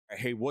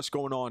Hey, what's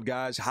going on,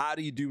 guys? How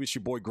do you do? It's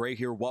your boy Gray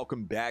here.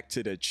 Welcome back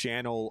to the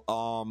channel.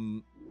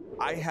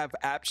 I have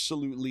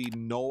absolutely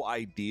no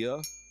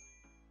idea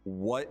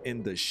what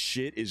in the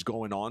shit is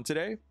going on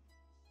today,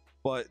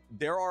 but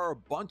there are a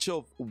bunch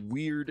of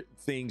weird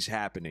things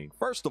happening.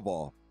 First of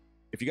all,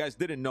 if you guys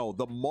didn't know,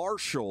 the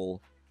Marshall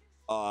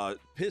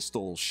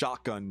pistol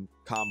shotgun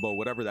combo,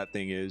 whatever that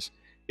thing is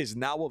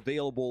now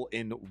available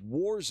in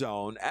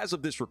Warzone as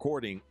of this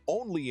recording,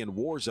 only in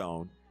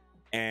Warzone.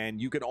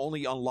 And you can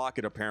only unlock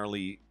it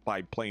apparently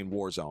by playing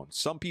Warzone.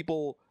 Some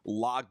people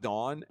logged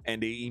on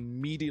and they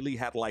immediately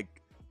had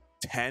like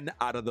 10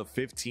 out of the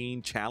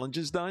 15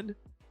 challenges done,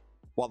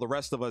 while the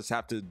rest of us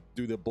have to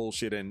do the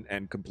bullshit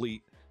and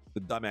complete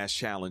the dumbass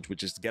challenge,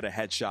 which is to get a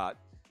headshot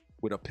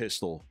with a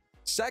pistol.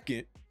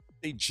 Second,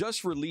 they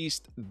just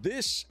released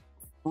this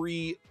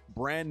free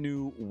brand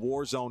new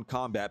Warzone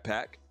combat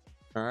pack.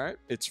 All right,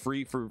 it's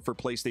free for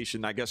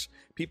PlayStation. I guess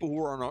people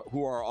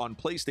who are on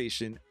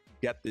PlayStation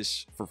get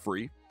this for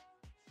free.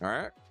 All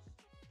right,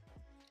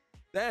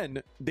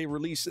 then they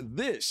released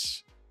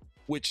this,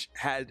 which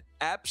had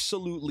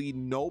absolutely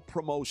no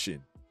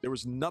promotion. There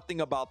was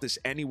nothing about this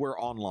anywhere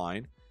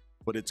online,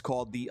 but it's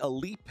called the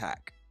Elite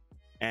Pack,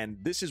 and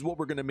this is what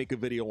we're going to make a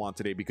video on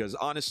today because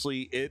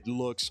honestly it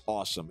looks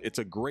awesome. It's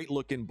a great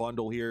looking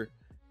bundle here,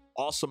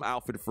 awesome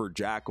outfit for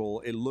Jackal.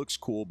 It looks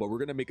cool, but we're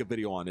going to make a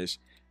video on this.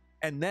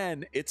 And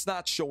then it's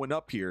not showing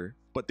up here,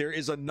 but there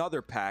is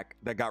another pack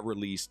that got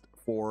released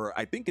for,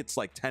 I think it's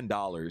like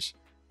 $10,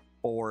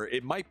 or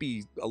it might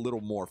be a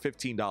little more,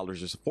 $15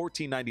 or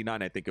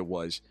 $14.99 I think it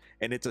was,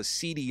 and it's a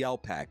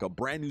CDL pack, a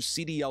brand new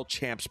CDL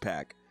Champs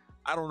pack.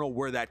 I don't know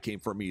where that came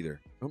from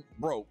either.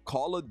 Bro,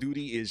 Call of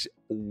Duty is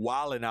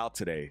wilding out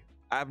today.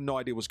 I have no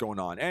idea what's going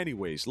on.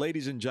 Anyways,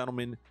 ladies and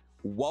gentlemen,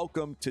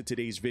 welcome to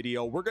today's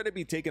video. We're going to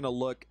be taking a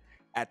look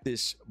at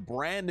this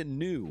brand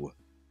new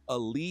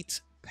Elite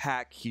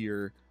pack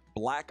here,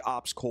 Black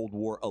Ops Cold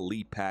War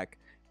Elite pack.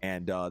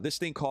 And this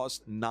thing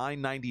costs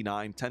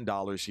 $9.99,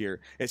 $10 here.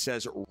 It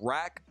says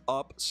rack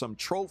up some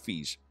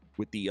trophies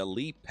with the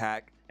Elite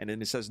pack. And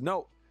then it says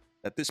note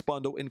that this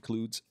bundle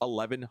includes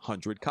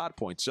 1,100 COD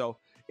points. So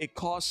it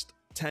costs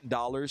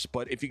 $10.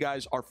 But if you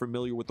guys are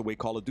familiar with the way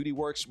Call of Duty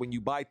works, when you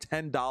buy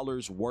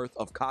 $10 worth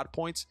of COD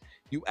points,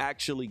 you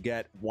actually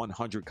get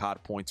 100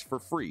 COD points for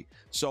free.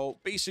 So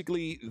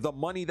basically, the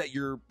money that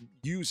you're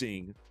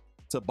using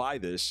to buy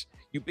this,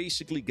 you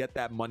basically get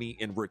that money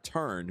in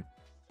return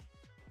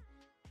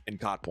in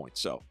COD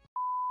points. So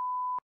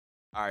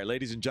all right,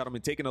 ladies and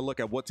gentlemen, taking a look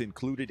at what's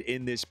included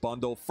in this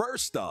bundle.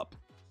 First up,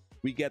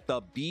 we get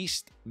the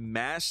Beast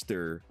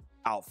Master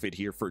outfit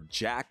here for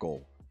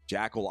Jackal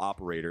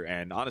operator.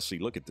 And honestly,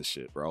 look at this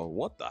shit, bro.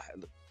 What the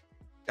hell?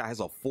 Guy has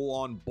a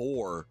full-on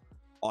boar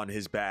on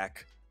his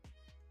back.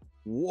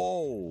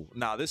 Whoa.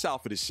 Nah, this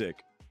outfit is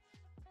sick.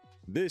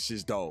 This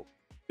is dope.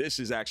 This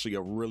is actually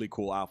a really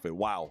cool outfit.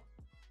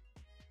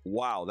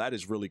 Wow, that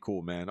is really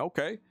cool, man.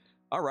 Okay,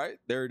 all right,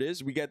 there it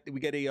is. We get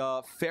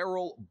a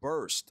Feral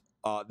Burst.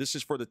 This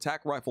is for the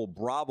TAC Rifle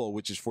Bravo,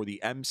 which is for the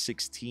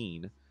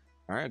M16.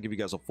 All right, I'll give you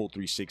guys a full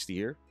 360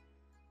 here.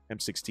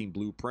 M16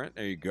 blueprint.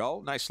 There you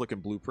go. Nice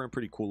looking blueprint.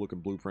 Pretty cool looking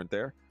blueprint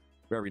there.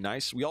 Very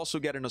nice. We also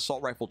get an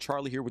Assault Rifle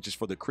Charlie here, which is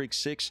for the Krig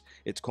 6.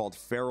 It's called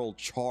Feral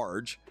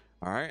Charge.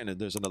 All right, and then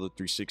there's another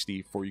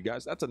 360 for you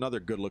guys. That's another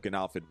good looking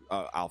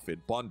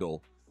outfit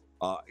bundle.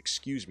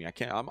 Excuse me,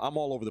 I'm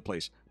all over the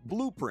place.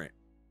 Blueprint.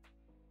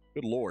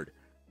 Good lord.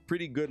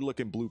 Pretty good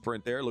looking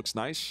blueprint there. Looks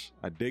nice.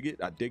 I dig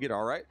it.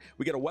 All right,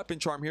 we get a weapon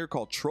charm here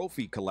called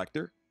Trophy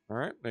Collector. All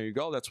right, there you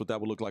go. That's what that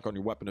would look like on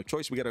your weapon of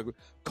choice. We get a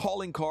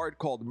calling card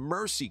called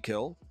Mercy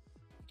Kill.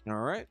 All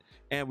right,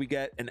 and we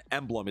get an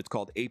emblem. It's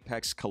called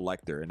Apex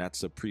Collector, and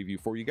that's a preview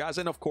for you guys.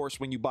 And of course,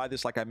 when you buy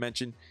this, like I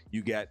mentioned,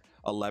 you get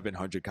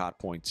 1,100 COD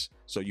points.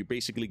 So you're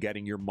basically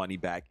getting your money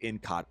back in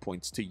COD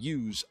points to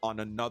use on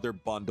another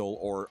bundle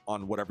or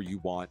on whatever you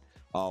want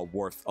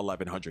worth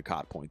 1,100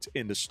 COD points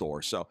in the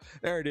store. So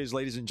there it is,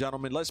 ladies and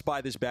gentlemen. Let's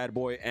buy this bad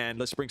boy and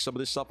let's bring some of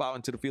this stuff out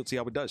into the field, see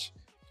how it does.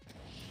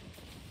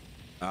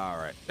 All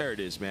right, there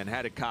it is, man.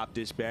 Had to cop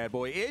this bad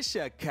boy. It's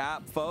a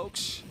cop,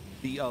 folks.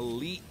 The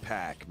Elite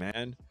pack,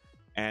 man.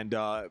 And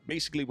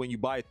basically when you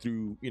buy it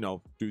through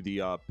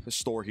the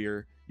store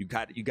here, you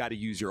got to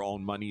use your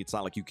own money. It's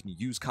not like you can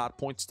use COD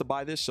points to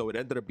buy this. So it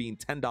ended up being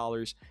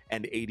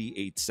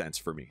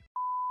 $10.88 for me.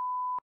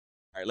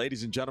 All right,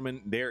 ladies and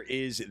gentlemen, there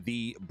is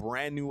the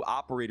brand new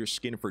operator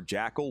skin for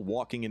Jackal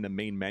walking in the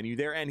main menu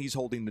there, and he's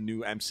holding the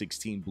new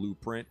M16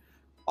 blueprint.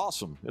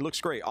 Awesome. It looks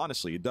great.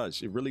 Honestly, it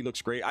does. It really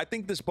looks great. I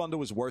think this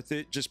bundle is worth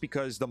it just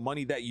because the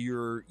money that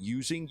you're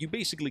using, you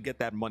basically get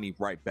that money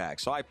right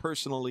back. So I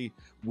personally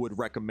would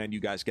recommend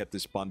you guys get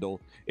this bundle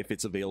if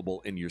it's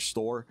available in your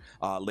store.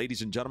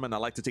 Ladies and gentlemen, I'd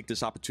like to take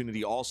this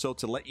opportunity also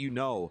to let you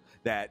know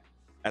that,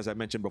 as I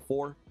mentioned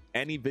before,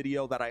 any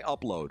video that I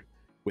upload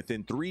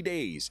within 3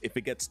 days, if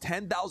it gets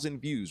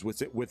 10,000 views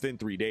within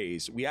 3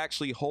 days, we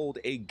actually hold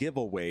a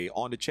giveaway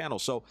on the channel.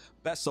 So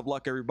best of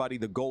luck, everybody.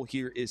 The goal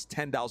here is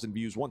 10,000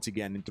 views once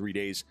again in 3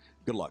 days.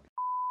 Good luck.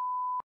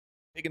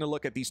 Taking a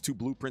look at these two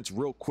blueprints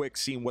real quick,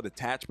 seeing what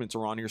attachments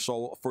are on here.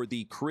 So for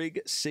the Krig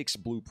 6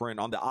 blueprint,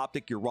 on the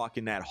optic, you're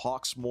rocking that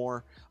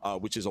Hawksmoor,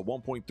 which is a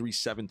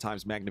 1.37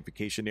 times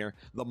magnification there.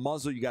 The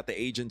muzzle, you got the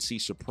agency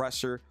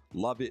suppressor.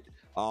 Love it.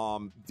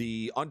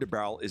 The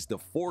underbarrel is the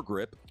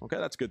foregrip. Okay,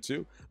 that's good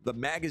too. The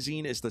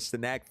magazine is the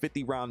Stanag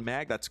 50 round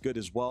mag. That's good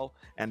as well.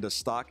 And the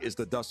stock is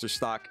the Duster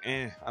stock.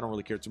 I don't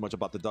really care too much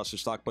about the Duster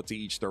stock, but to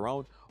each their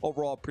own.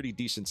 Overall, pretty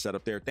decent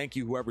setup there. Thank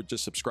you, whoever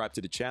just subscribed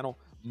to the channel.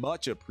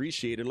 Much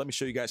appreciated. Let me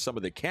show you guys some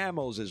of the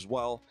camos as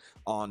well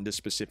on this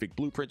specific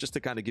blueprint, just to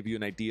kind of give you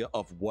an idea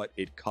of what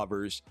it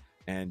covers.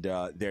 And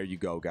there you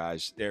go,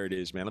 guys. There it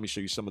is, man. Let me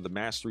show you some of the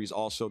masteries.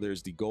 Also,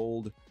 there's the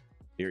gold,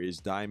 there is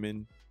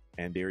diamond,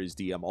 and there is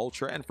the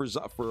ultra. And for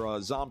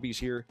zombies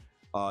here,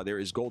 there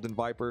is golden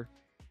viper,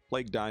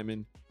 plague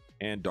diamond,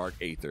 and dark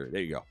aether.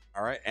 There you go.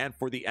 All right, and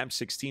for the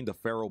M16, the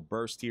feral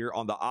burst here.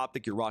 On the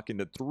optic, you're rocking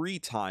the 3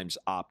 times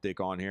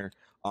optic on here.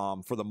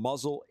 For the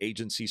muzzle,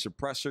 agency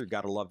suppressor,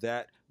 gotta love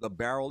that. The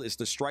barrel is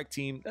the strike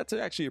team. That's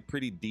actually a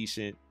pretty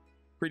decent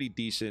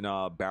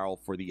barrel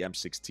for the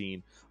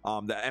M16.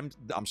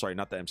 I'm sorry,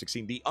 not the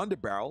M16. The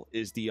underbarrel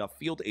is the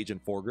field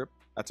agent foregrip.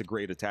 That's a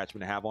great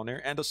attachment to have on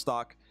there. And the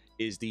stock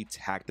is the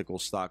tactical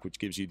stock, which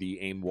gives you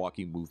the aim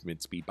walking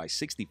movement speed by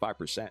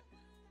 65%.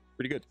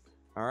 Pretty good.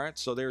 All right,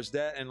 so there's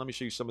that. And let me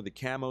show you some of the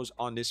camos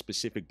on this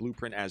specific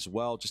blueprint as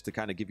well, just to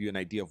kind of give you an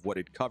idea of what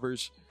it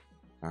covers.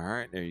 All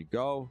right, there you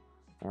go.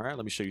 All right,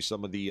 let me show you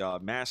some of the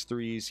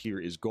masteries. Here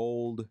is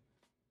gold,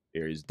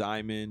 there is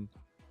diamond,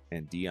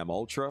 and DM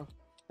ultra.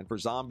 And for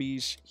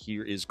zombies,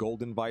 here is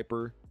golden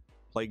viper,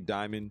 plague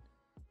diamond,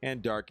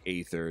 and dark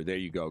aether. There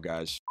you go,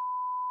 guys.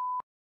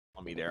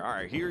 On me there. All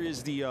right, here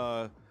is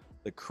the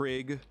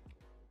Krig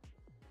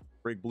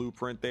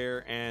blueprint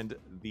there, and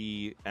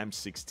the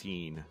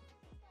M16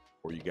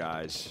 for you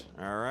guys.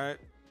 All right,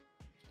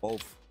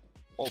 both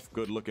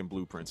good looking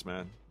blueprints,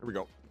 man. Here we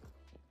go.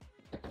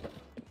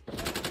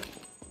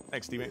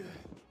 Thanks, teammate.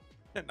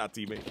 Not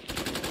teammate.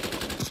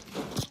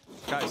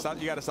 Guys,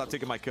 you gotta stop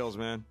taking my kills,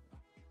 man.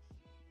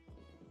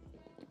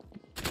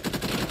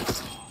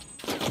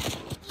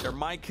 They're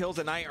my kills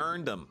and I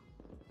earned them.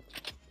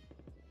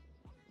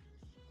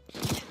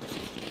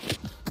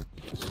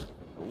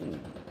 Ooh.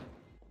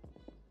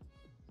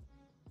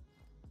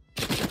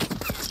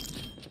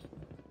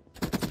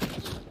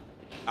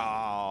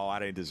 Oh, I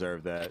didn't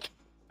deserve that.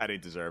 I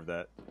didn't deserve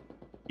that.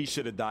 He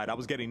should have died. I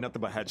was getting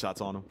nothing but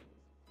headshots on him.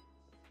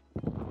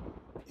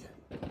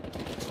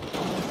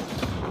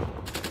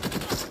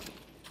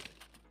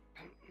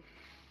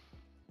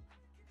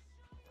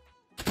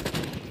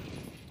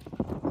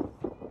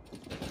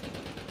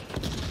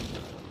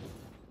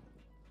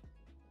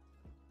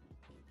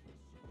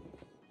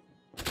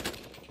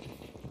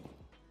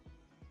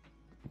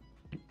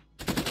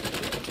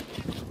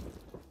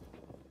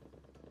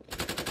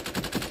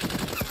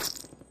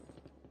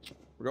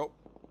 We go.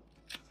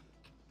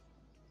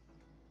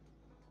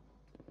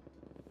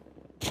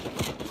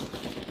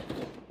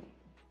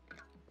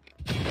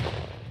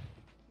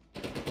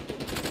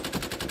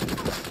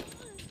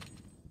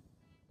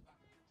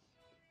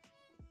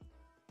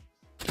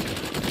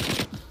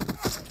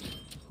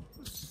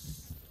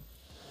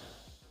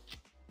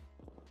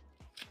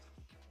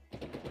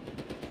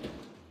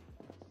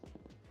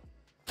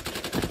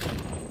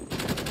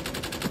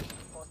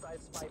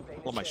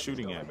 What am I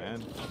shooting at,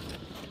 man?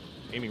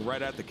 Aiming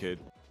right at the kid.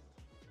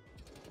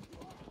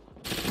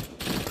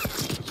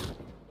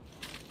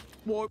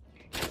 What?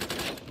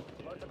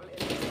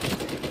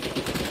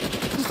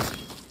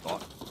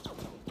 Oh.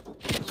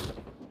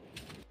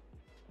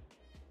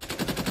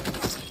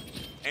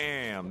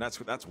 Damn,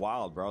 that's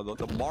wild, bro.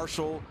 The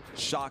Marshall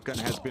shotgun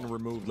has been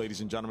removed, ladies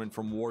and gentlemen,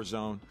 from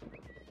Warzone.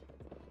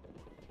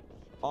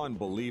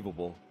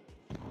 Unbelievable.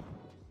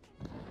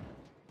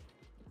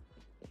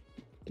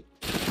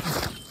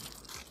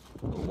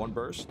 Little one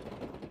burst.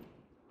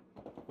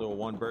 Little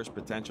one burst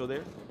potential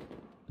there.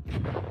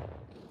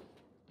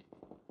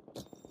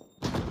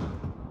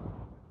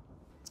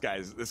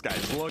 This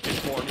guy's looking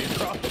for me,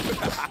 bro.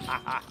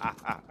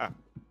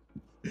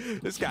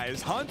 This guy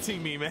is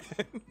hunting me, man.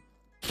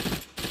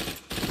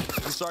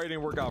 I'm sorry it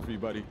didn't work out for you,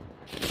 buddy.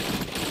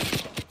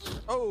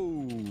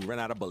 Oh, ran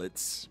out of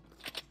bullets.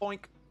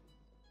 Boink.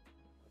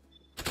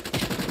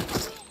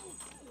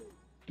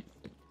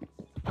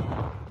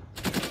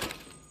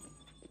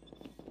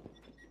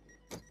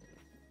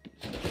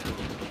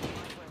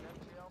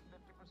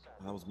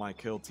 That was my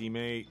kill,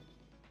 teammate.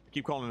 I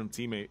keep calling him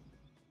teammate.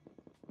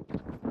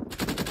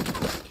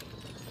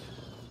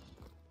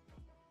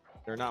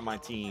 They're not my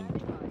team.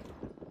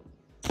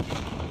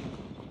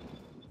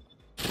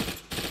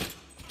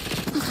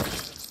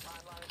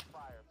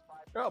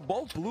 Yeah,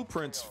 both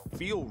blueprints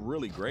feel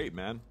really great,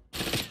 man.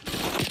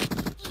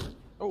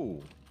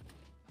 Oh.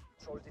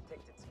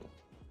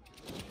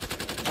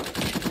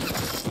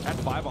 At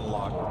 5 on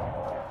lock.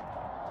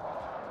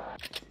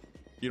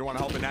 You don't want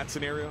to help in that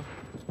scenario?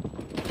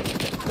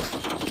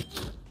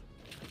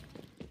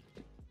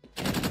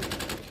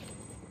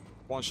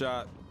 One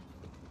shot.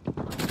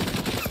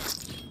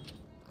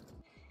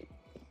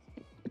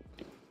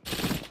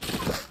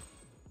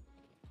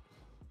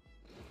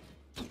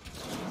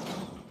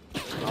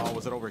 Oh,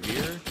 was it over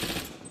here?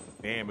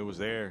 Damn, it was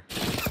there.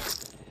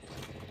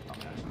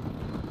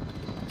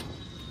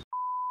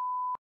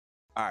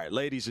 All right,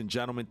 ladies and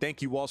gentlemen,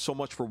 thank you all so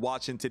much for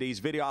watching today's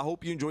video. I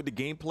hope you enjoyed the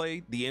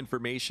gameplay, the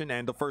information,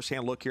 and the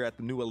first-hand look here at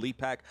the new Elite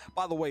Pack.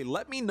 By the way,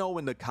 let me know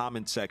in the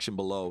comment section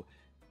below.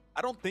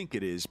 I don't think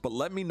it is, but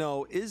let me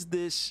know, is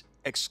this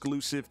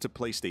exclusive to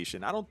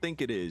PlayStation? I don't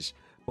think it is,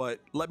 but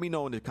let me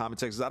know in the comment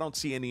section. I don't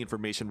see any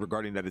information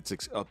regarding that it's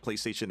a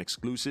PlayStation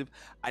exclusive.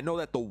 I know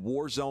that the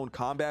Warzone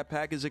Combat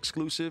Pack is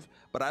exclusive,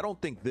 but I don't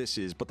think this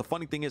is. But the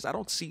funny thing is, I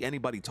don't see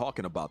anybody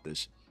talking about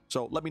this.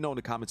 So let me know in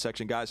the comment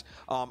section, guys.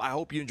 I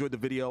hope you enjoyed the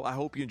video. I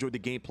hope you enjoyed the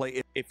gameplay.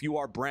 If you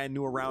are brand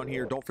new around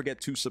here, don't forget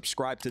to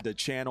subscribe to the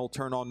channel,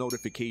 turn on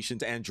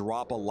notifications, and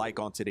drop a like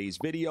on today's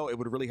video. It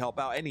would really help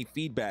out. Any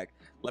feedback,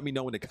 let me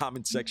know in the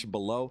comment section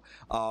below.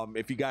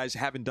 If you guys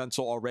haven't done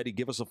so already,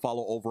 give us a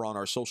follow over on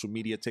our social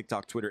media,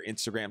 TikTok, Twitter,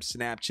 Instagram,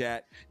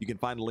 Snapchat. You can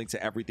find a link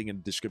to everything in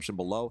the description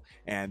below.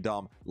 And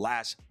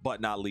last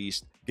but not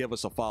least, give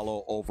us a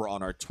follow over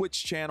on our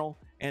Twitch channel.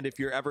 And if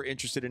you're ever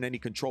interested in any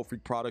Control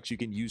Freak products, you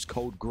can use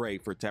code GRAY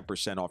for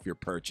 10% off your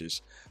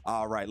purchase.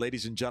 All right,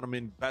 ladies and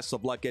gentlemen, best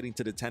of luck getting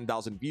to the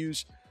 10,000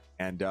 views.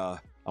 And I'm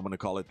going to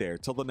call it there.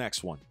 Till the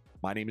next one,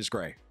 my name is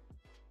Gray.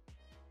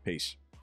 Peace.